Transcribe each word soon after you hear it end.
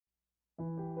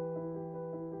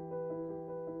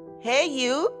Hey,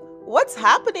 you, what's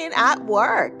happening at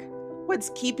work?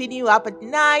 What's keeping you up at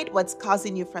night? What's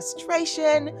causing you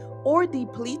frustration or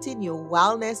depleting your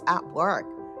wellness at work?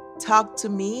 Talk to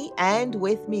me and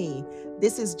with me.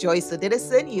 This is Joyce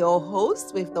Odidison, your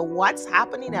host with the What's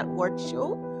Happening at Work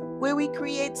show, where we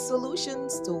create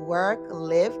solutions to work,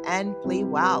 live, and play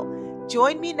well.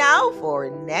 Join me now for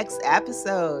next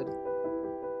episode.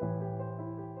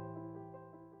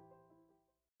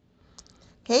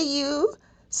 Hey, you.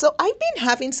 So, I've been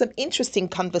having some interesting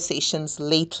conversations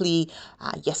lately.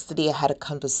 Yesterday, I had a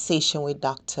conversation with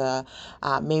Dr.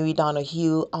 Mary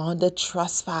Donahue on the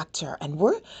trust factor, and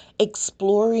we're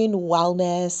exploring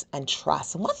wellness and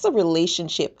trust. And what's the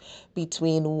relationship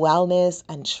between wellness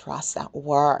and trust at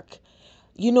work?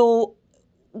 You know,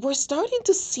 we're starting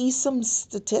to see some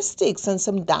statistics and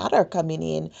some data coming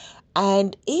in,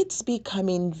 and it's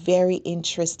becoming very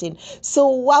interesting. So,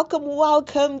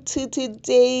 welcome to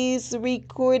today's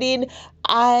recording.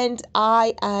 And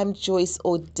I am Joyce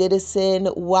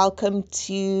Odidison. Welcome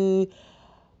to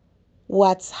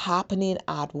What's Happening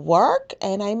at Work.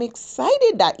 And I'm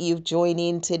excited that you've joined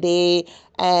in today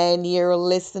and you're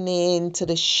listening to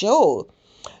the show.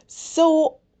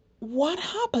 So, what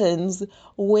happens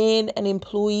when an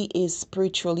employee is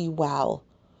spiritually well?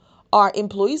 Are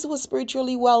employees who are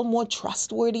spiritually well more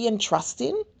trustworthy and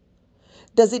trusting?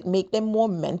 Does it make them more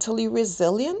mentally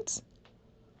resilient?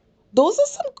 Those are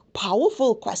some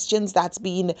powerful questions that's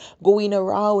been going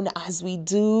around as we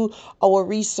do our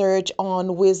research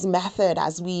on WIS method,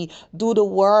 as we do the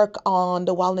work on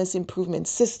the wellness improvement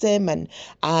system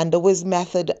and the WIS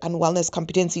method and wellness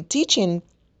competency teaching.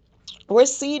 We're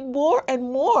seeing more and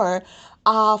more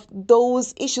of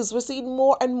those issues. We're seeing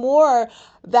more and more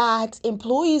that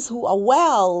employees who are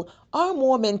well are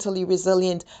more mentally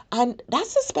resilient. And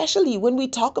that's especially when we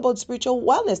talk about spiritual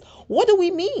wellness. What do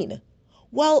we mean?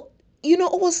 Well,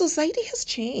 our society has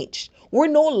changed. We're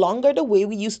no longer the way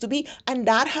we used to be, and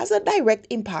that has a direct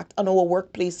impact on our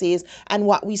workplaces and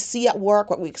what we see at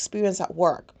work, what we experience at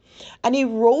work. An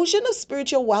erosion of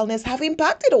spiritual wellness have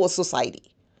impacted our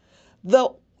society, the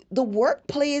the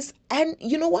workplace, and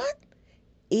you know what,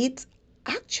 it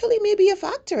actually may be a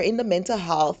factor in the mental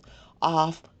health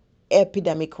of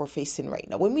epidemic we're facing right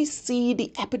now. When we see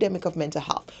the epidemic of mental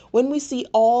health, when we see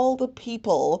all the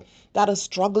people that are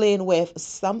struggling with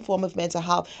some form of mental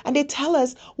health, and they tell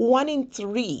us 1 in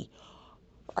 3,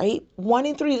 right? 1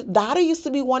 in 3. Data used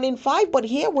to be 1 in 5, but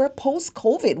here we're post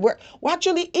COVID. We're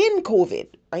actually in COVID,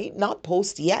 right? Not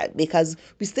post yet, because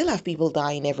we still have people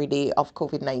dying every day of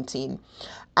COVID-19.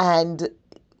 And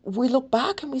we look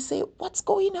back and we say, what's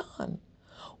going on?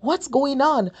 What's going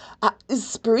on? Is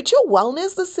spiritual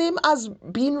wellness the same as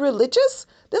being religious?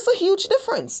 There's a huge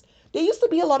difference. There used to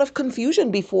be a lot of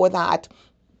confusion before that.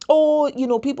 Oh,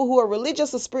 people who are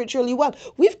religious are spiritually well.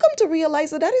 We've come to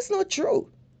realize that that is not true.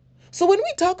 So when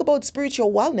we talk about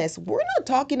spiritual wellness, we're not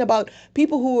talking about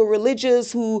people who are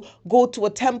religious, who go to a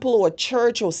temple or a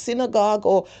church or synagogue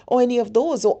or any of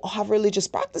those, or have religious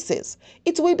practices.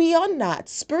 It's way beyond that.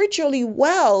 Spiritually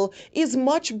well is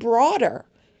much broader.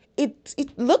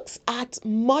 It looks at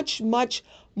much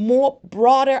more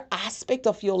broader aspect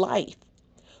of your life.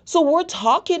 So we're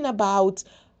talking about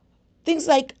things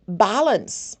like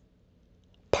balance,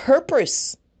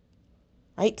 purpose,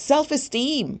 right?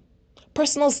 Self-esteem,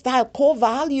 personal style, core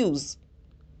values,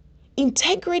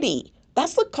 integrity.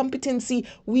 That's the competency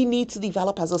we need to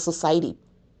develop as a society.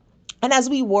 And as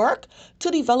we work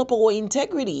to develop our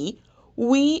integrity,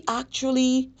 we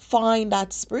actually find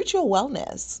that spiritual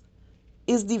wellness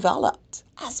is developed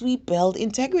as we build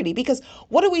integrity. Because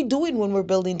what are we doing when we're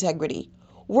building integrity?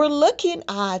 We're looking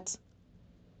at,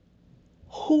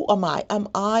 who am I? Am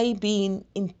I being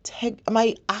am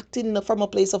I acting from a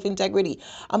place of integrity?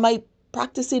 Am I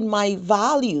practicing my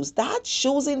values? That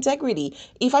shows integrity.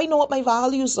 If I know what my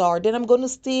values are, then I'm going to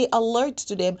stay alert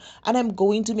to them, and I'm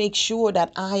going to make sure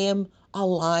that I am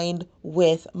aligned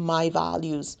with my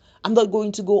values. I'm not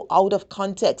going to go out of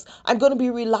context. I'm going to be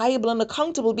reliable and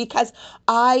accountable because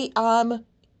I am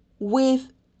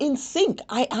with in sync.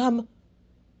 I am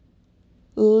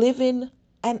living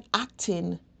and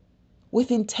acting with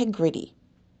integrity,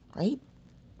 right?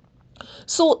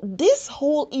 So, this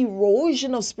whole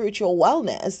erosion of spiritual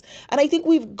wellness, and I think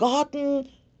we've gotten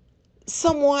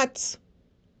somewhat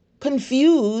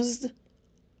confused,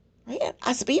 right,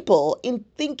 as people, in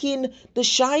thinking the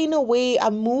shying away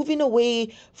and moving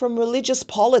away from religious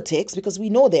politics, because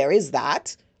we know there is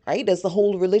that, right? There's the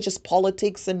whole religious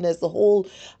politics, and there's the whole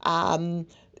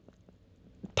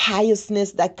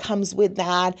piousness that comes with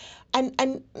that.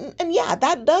 And yeah,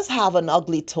 that does have an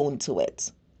ugly tone to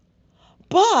it.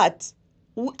 But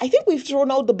I think we've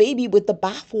thrown out the baby with the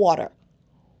bathwater.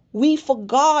 We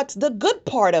forgot the good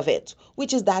part of it,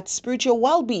 which is that spiritual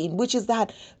well being, which is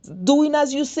that doing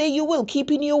as you say you will,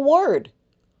 keeping your word,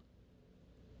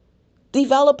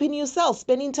 developing yourself,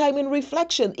 spending time in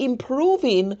reflection,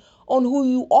 improving on who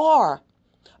you are.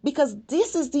 Because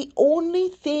this is the only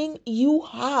thing you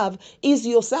have is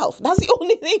yourself. That's the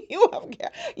only thing you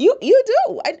have. You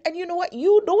do. And you know what?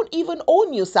 You don't even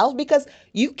own yourself because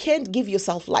you can't give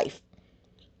yourself life.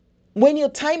 When your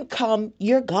time comes,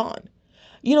 you're gone.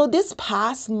 This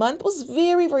past month was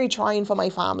very, very trying for my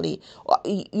family.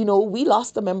 We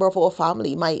lost a member of our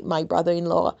family, my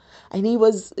brother-in-law, and he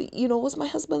was my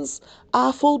husband's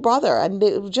full brother,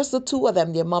 and just the two of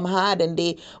them, their mom had, and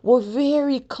they were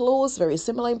very close, very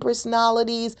similar in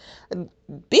personalities, and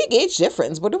big age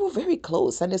difference, but they were very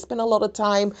close, and they spent a lot of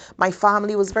time. My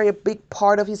family was very a big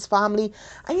part of his family,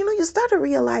 and you start to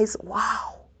realize,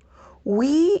 wow,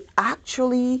 we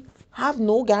actually have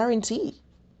no guarantee.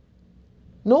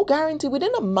 No guarantee.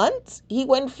 Within a month, he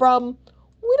went from,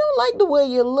 we don't like the way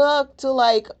you look, to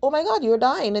like, oh my God, you're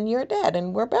dying and you're dead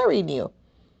and we're burying you.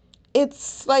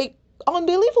 It's like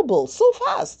unbelievable, so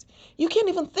fast. You can't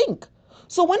even think.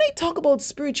 So when I talk about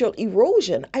spiritual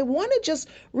erosion, I want to just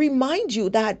remind you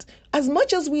that as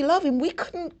much as we love him, we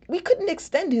couldn't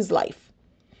extend his life.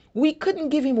 We couldn't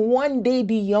give him one day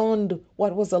beyond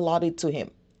what was allotted to him.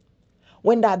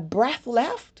 When that breath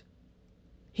left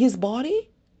his body,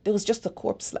 there was just a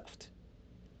corpse left.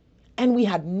 And we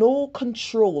had no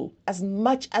control as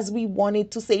much as we wanted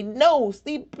to say, no,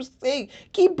 stay,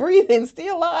 keep breathing, stay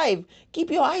alive, keep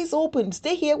your eyes open,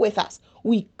 stay here with us.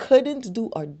 We couldn't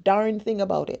do a darn thing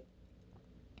about it.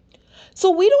 So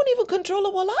we don't even control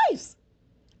our lives.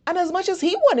 And as much as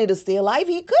he wanted to stay alive,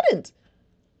 he couldn't.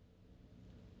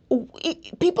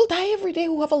 People die every day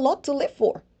who have a lot to live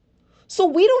for. So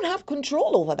we don't have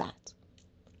control over that.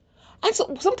 And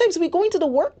so sometimes we go into the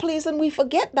workplace and we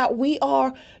forget that we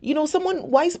are,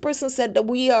 someone wise person said that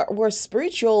we're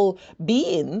spiritual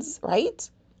beings, right?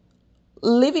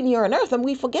 Living here on earth, and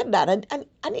we forget that. And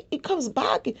it comes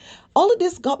back. All of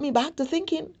this got me back to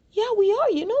thinking, yeah, we are,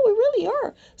 we really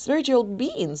are spiritual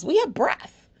beings. We have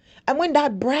breath. And when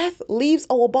that breath leaves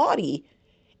our body,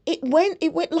 it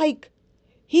went like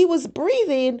he was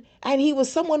breathing and he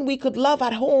was someone we could love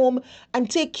at home and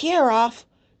take care of,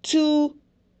 to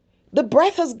the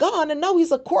breath has gone and now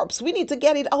he's a corpse. We need to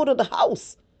get it out of the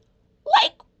house.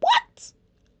 Like what?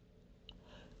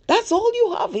 That's all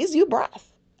you have is your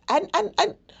breath. And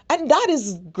that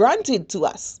is granted to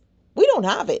us. We don't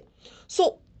have it.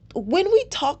 So when we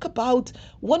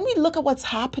look at what's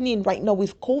happening right now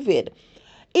with COVID,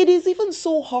 it is even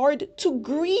so hard to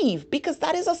grieve, because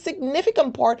that is a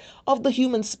significant part of the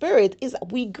human spirit, is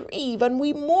that we grieve and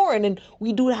we mourn, and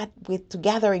we do that with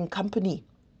together in company.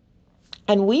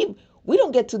 And we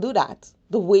don't get to do that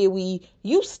the way we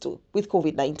used to with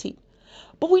COVID-19.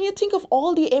 But when you think of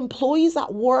all the employees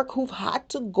at work who've had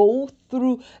to go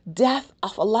through death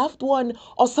of a loved one,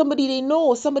 or somebody they know,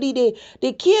 or somebody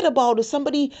they cared about, or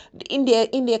somebody in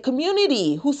their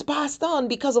community who's passed on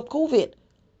because of COVID,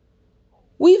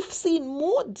 we've seen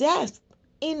more death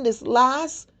in this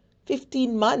last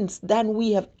 15 months than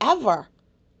we have ever.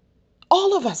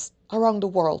 All of us around the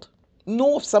world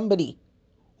know of somebody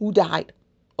who died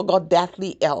or got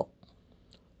deathly ill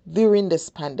during this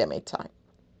pandemic time.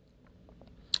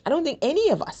 I don't think any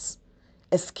of us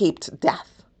escaped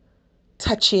death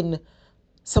touching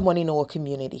someone in our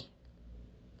community.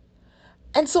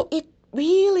 And so it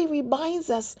really reminds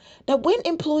us that when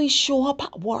employees show up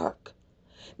at work,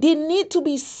 there need to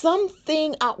be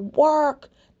something at work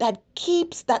that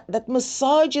keeps that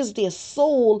massages their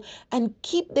soul and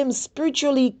keep them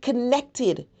spiritually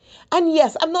connected. And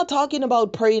yes, I'm not talking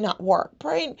about praying at work.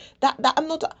 Praying that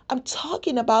I'm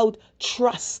talking about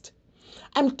trust.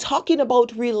 I'm talking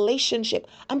about relationship.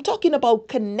 I'm talking about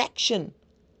connection.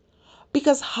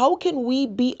 Because how can we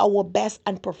be our best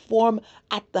and perform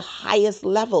at the highest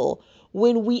level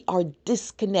when we are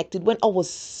disconnected, when our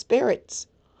spirits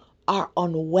are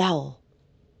unwell?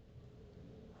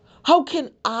 How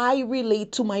can I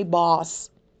relate to my boss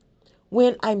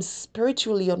when I'm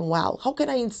spiritually unwell? How can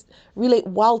I relate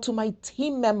well to my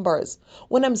team members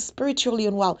when I'm spiritually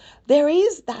unwell? There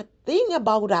is that thing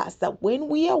about us that when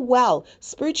we are well,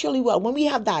 spiritually well, when we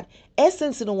have that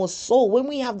essence in our soul, when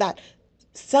we have that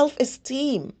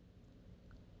self-esteem,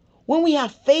 when we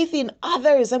have faith in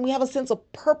others and we have a sense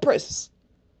of purpose,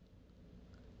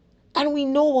 and we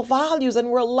know our values and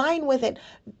we're aligned with it,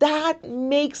 that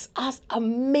makes us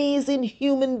amazing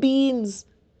human beings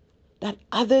that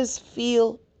others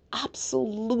feel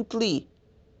absolutely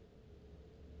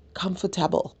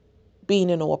comfortable being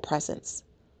in our presence.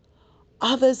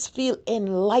 Others feel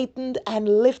enlightened and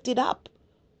lifted up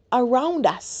around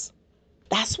us.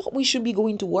 That's what we should be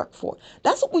going to work for.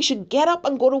 That's what we should get up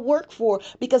and go to work for,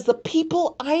 because the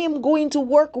people I am going to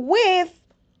work with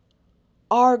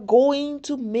are going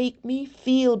to make me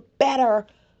feel better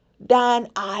than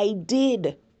I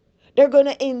did. They're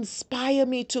going to inspire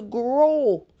me to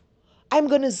grow. I'm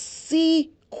going to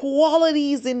see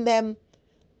qualities in them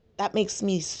that makes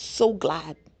me so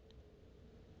glad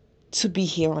to be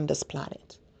here on this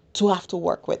planet, to have to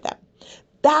work with them.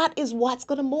 That is what's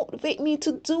going to motivate me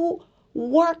to do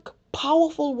work,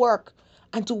 powerful work,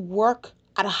 and to work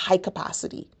at a high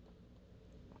capacity.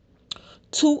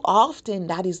 Too often,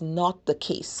 that is not the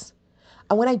case.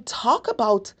 And when I talk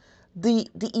about the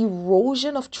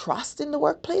erosion of trust in the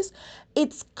workplace,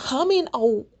 it's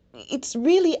it's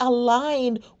really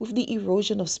aligned with the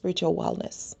erosion of spiritual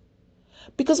wellness.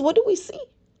 Because what do we see?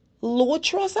 Low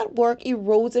trust at work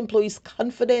erodes employees'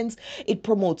 confidence. It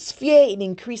promotes fear. It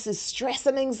increases stress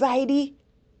and anxiety.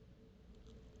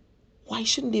 Why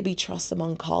shouldn't there be trust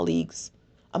among colleagues,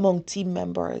 among team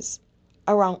members,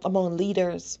 among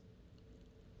leaders?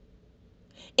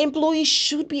 Employees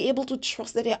should be able to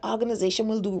trust that their organization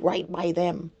will do right by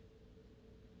them.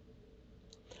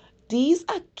 These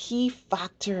are key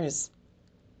factors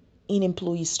in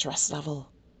employee stress level.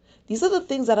 These are the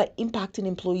things that are impacting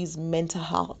employees' mental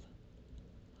health.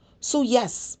 So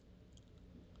yes,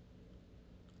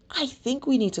 I think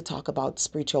we need to talk about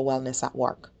spiritual wellness at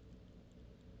work.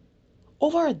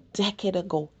 Over a decade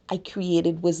ago, I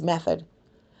created Wiz Method.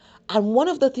 And one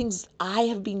of the things I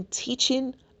have been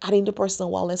teaching at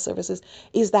Interpersonal Wellness Services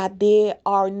is that there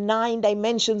are 9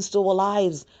 dimensions to our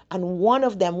lives. And one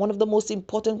of them, one of the most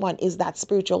important one, is that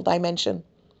spiritual dimension.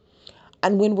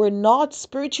 And when we're not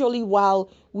spiritually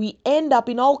well, we end up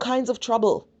in all kinds of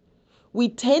trouble. We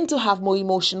tend to have more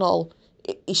emotional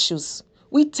issues.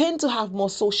 We tend to have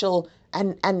more social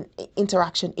and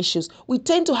interaction issues. We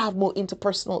tend to have more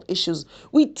interpersonal issues.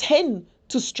 We tend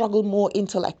to struggle more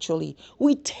intellectually.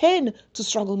 We tend to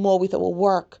struggle more with our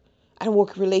work and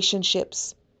work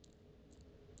relationships.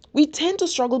 We tend to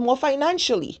struggle more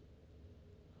financially.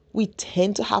 We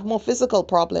tend to have more physical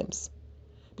problems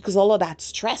because all of that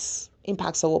stress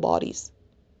impacts our bodies.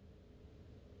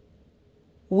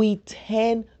 We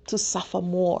tend to suffer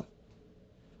more.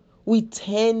 We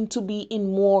tend to be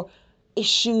in more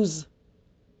issues,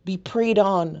 be preyed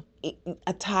on,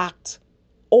 attacked,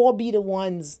 or be the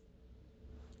ones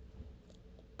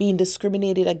being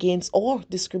discriminated against or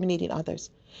discriminating others.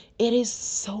 It is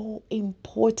so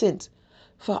important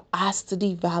for us to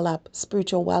develop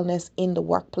spiritual wellness in the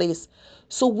workplace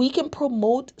so we can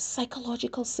promote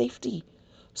psychological safety.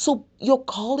 So your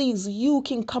colleagues, you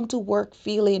can come to work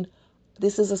feeling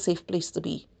this is a safe place to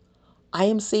be. I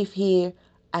am safe here,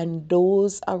 and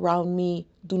those around me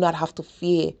do not have to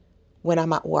fear when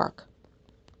I'm at work.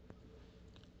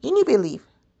 Can you believe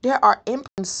there are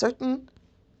certain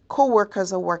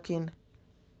co-workers are working,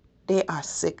 they are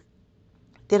sick,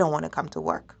 they don't want to come to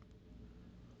work.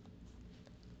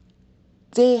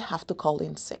 They have to call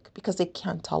in sick because they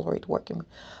can't tolerate working.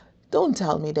 Don't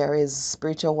tell me there is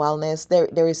spiritual wellness.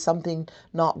 There is something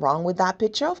not wrong with that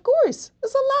picture. Of course,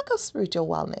 there's a lack of spiritual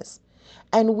wellness.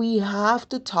 And we have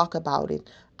to talk about it.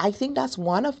 I think that's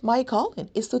one of my calling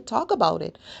is to talk about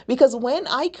it. Because when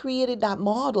I created that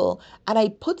model and I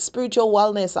put spiritual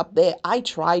wellness up there, I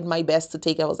tried my best to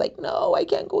take it. I was like, no, I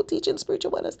can't go teaching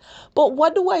spiritual wellness. But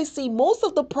what do I see? Most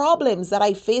of the problems that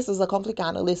I face as a conflict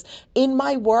analyst in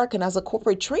my work and as a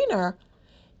corporate trainer,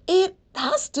 it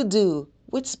has to do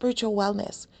with spiritual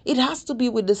wellness. It has to be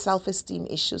with the self-esteem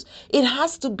issues. It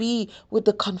has to be with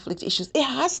the conflict issues. It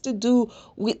has to do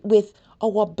with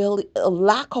our ability, a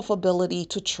lack of ability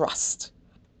to trust.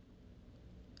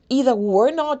 Either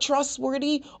we're not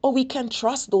trustworthy or we can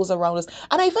trust those around us.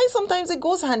 And I find sometimes it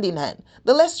goes hand in hand.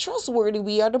 The less trustworthy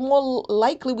we are, the more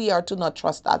likely we are to not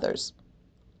trust others.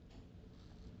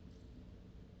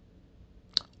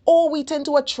 Or we tend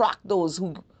to attract those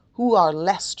who are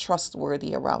less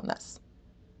trustworthy around us.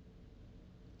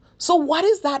 So what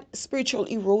is that spiritual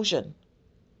erosion?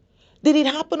 Did it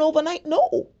happen overnight?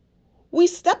 No. We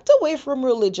stepped away from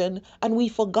religion and we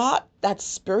forgot that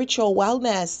spiritual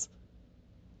wellness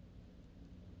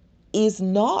is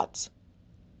not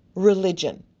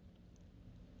religion.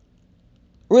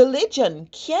 Religion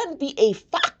can be a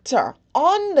factor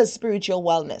on the spiritual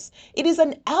wellness. It is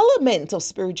an element of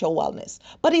spiritual wellness,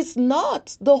 but it's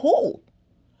not the whole.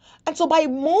 And so by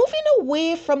moving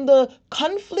away from the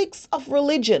conflicts of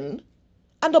religion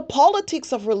and the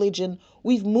politics of religion,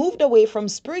 we've moved away from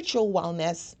spiritual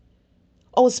wellness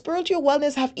Our spiritual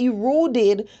wellness have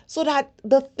eroded so that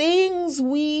the things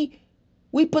we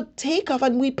partake of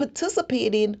and we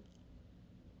participate in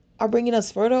are bringing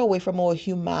us further away from our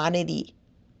humanity.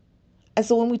 And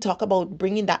so when we talk about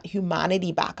bringing that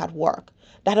humanity back at work,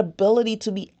 that ability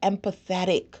to be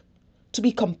empathetic, to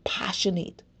be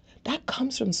compassionate, that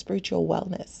comes from spiritual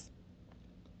wellness.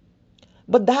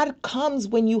 But that comes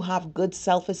when you have good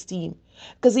self-esteem.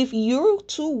 Because if you're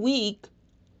too weak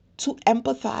to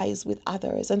empathize with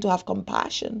others and to have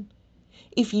compassion,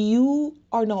 if you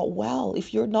are not well,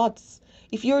 if you're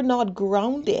not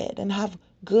grounded and have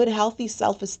good healthy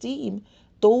self-esteem,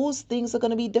 those things are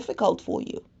going to be difficult for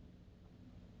you.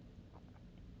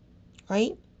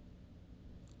 Right?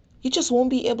 You just won't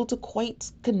be able to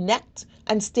quite connect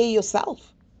and stay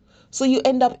yourself. So you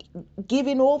end up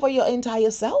giving over your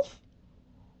entire self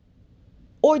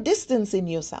or distancing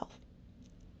yourself.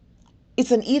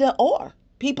 It's an either or.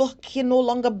 People can no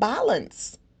longer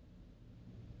balance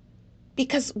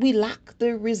because we lack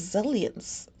the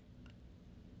resilience.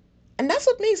 And that's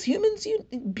what makes humans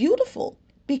beautiful,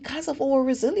 because of our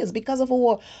resilience, because of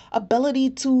our ability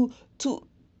to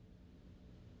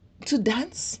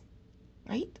dance,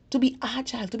 right? To be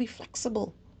agile, to be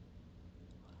flexible.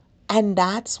 And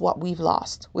that's what we've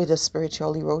lost with the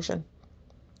spiritual erosion.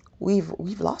 We've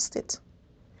lost it.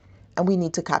 And we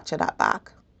need to capture that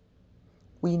back.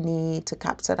 We need to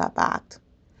capture that back.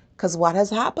 Because what has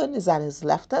happened is that it's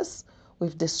left us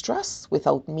with distrust,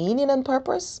 without meaning and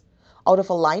purpose, out of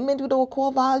alignment with our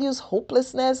core values,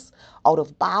 hopelessness, out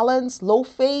of balance, low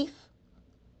faith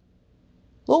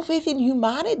in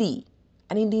humanity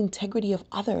and in the integrity of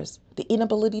others, the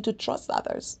inability to trust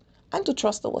others and to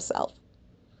trust ourselves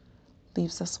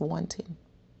leaves us wanting.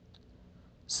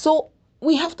 So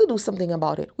we have to do something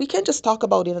about it. We can't just talk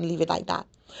about it and leave it like that.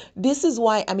 This is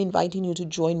why I'm inviting you to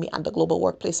join me at the Global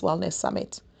Workplace Wellness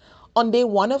Summit. On day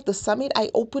one of the summit, I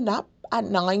open up at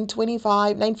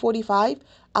 9:45.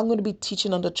 I'm going to be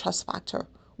teaching on the trust factor.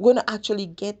 We're going to actually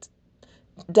get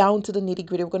down to the nitty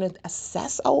gritty. We're going to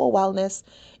assess our wellness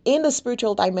in the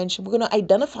spiritual dimension. We're going to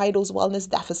identify those wellness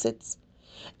deficits.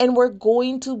 And we're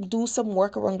going to do some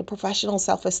work around the professional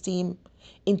self-esteem,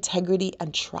 integrity,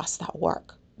 and trust at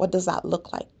work. What does that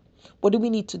look like? What do we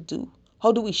need to do?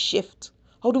 How do we shift?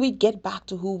 How do we get back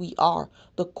to who we are,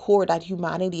 the core, that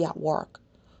humanity at work,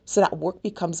 so that work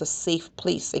becomes a safe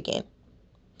place again?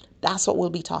 That's what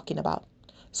we'll be talking about.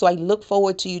 So I look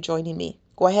forward to you joining me.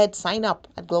 Go ahead, sign up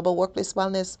at Global Workplace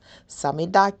Wellness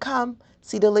Summit.com.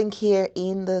 See the link here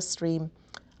in the stream.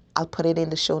 I'll put it in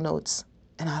the show notes,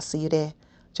 and I'll see you there.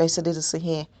 Joyce Edison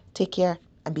here. Take care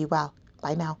and be well.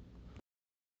 Bye now.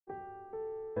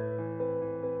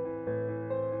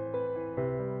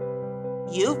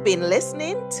 You've been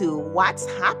listening to What's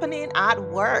Happening at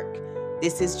Work.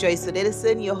 This is Joyce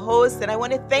Edison, your host, and I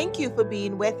want to thank you for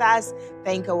being with us.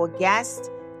 Thank our guests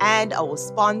and our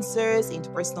sponsors,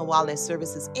 Interpersonal Wellness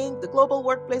Services, Inc., the Global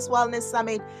Workplace Wellness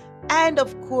Summit, and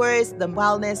of course, the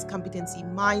Wellness Competency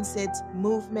Mindset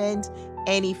Movement.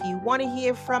 And if you want to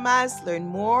hear from us, learn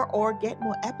more, or get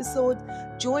more episodes,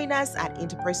 join us at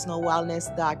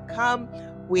interpersonalwellness.com,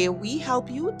 where we help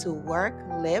you to work,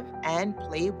 live, and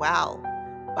play well.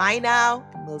 Bye now,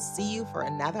 and we'll see you for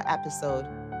another episode.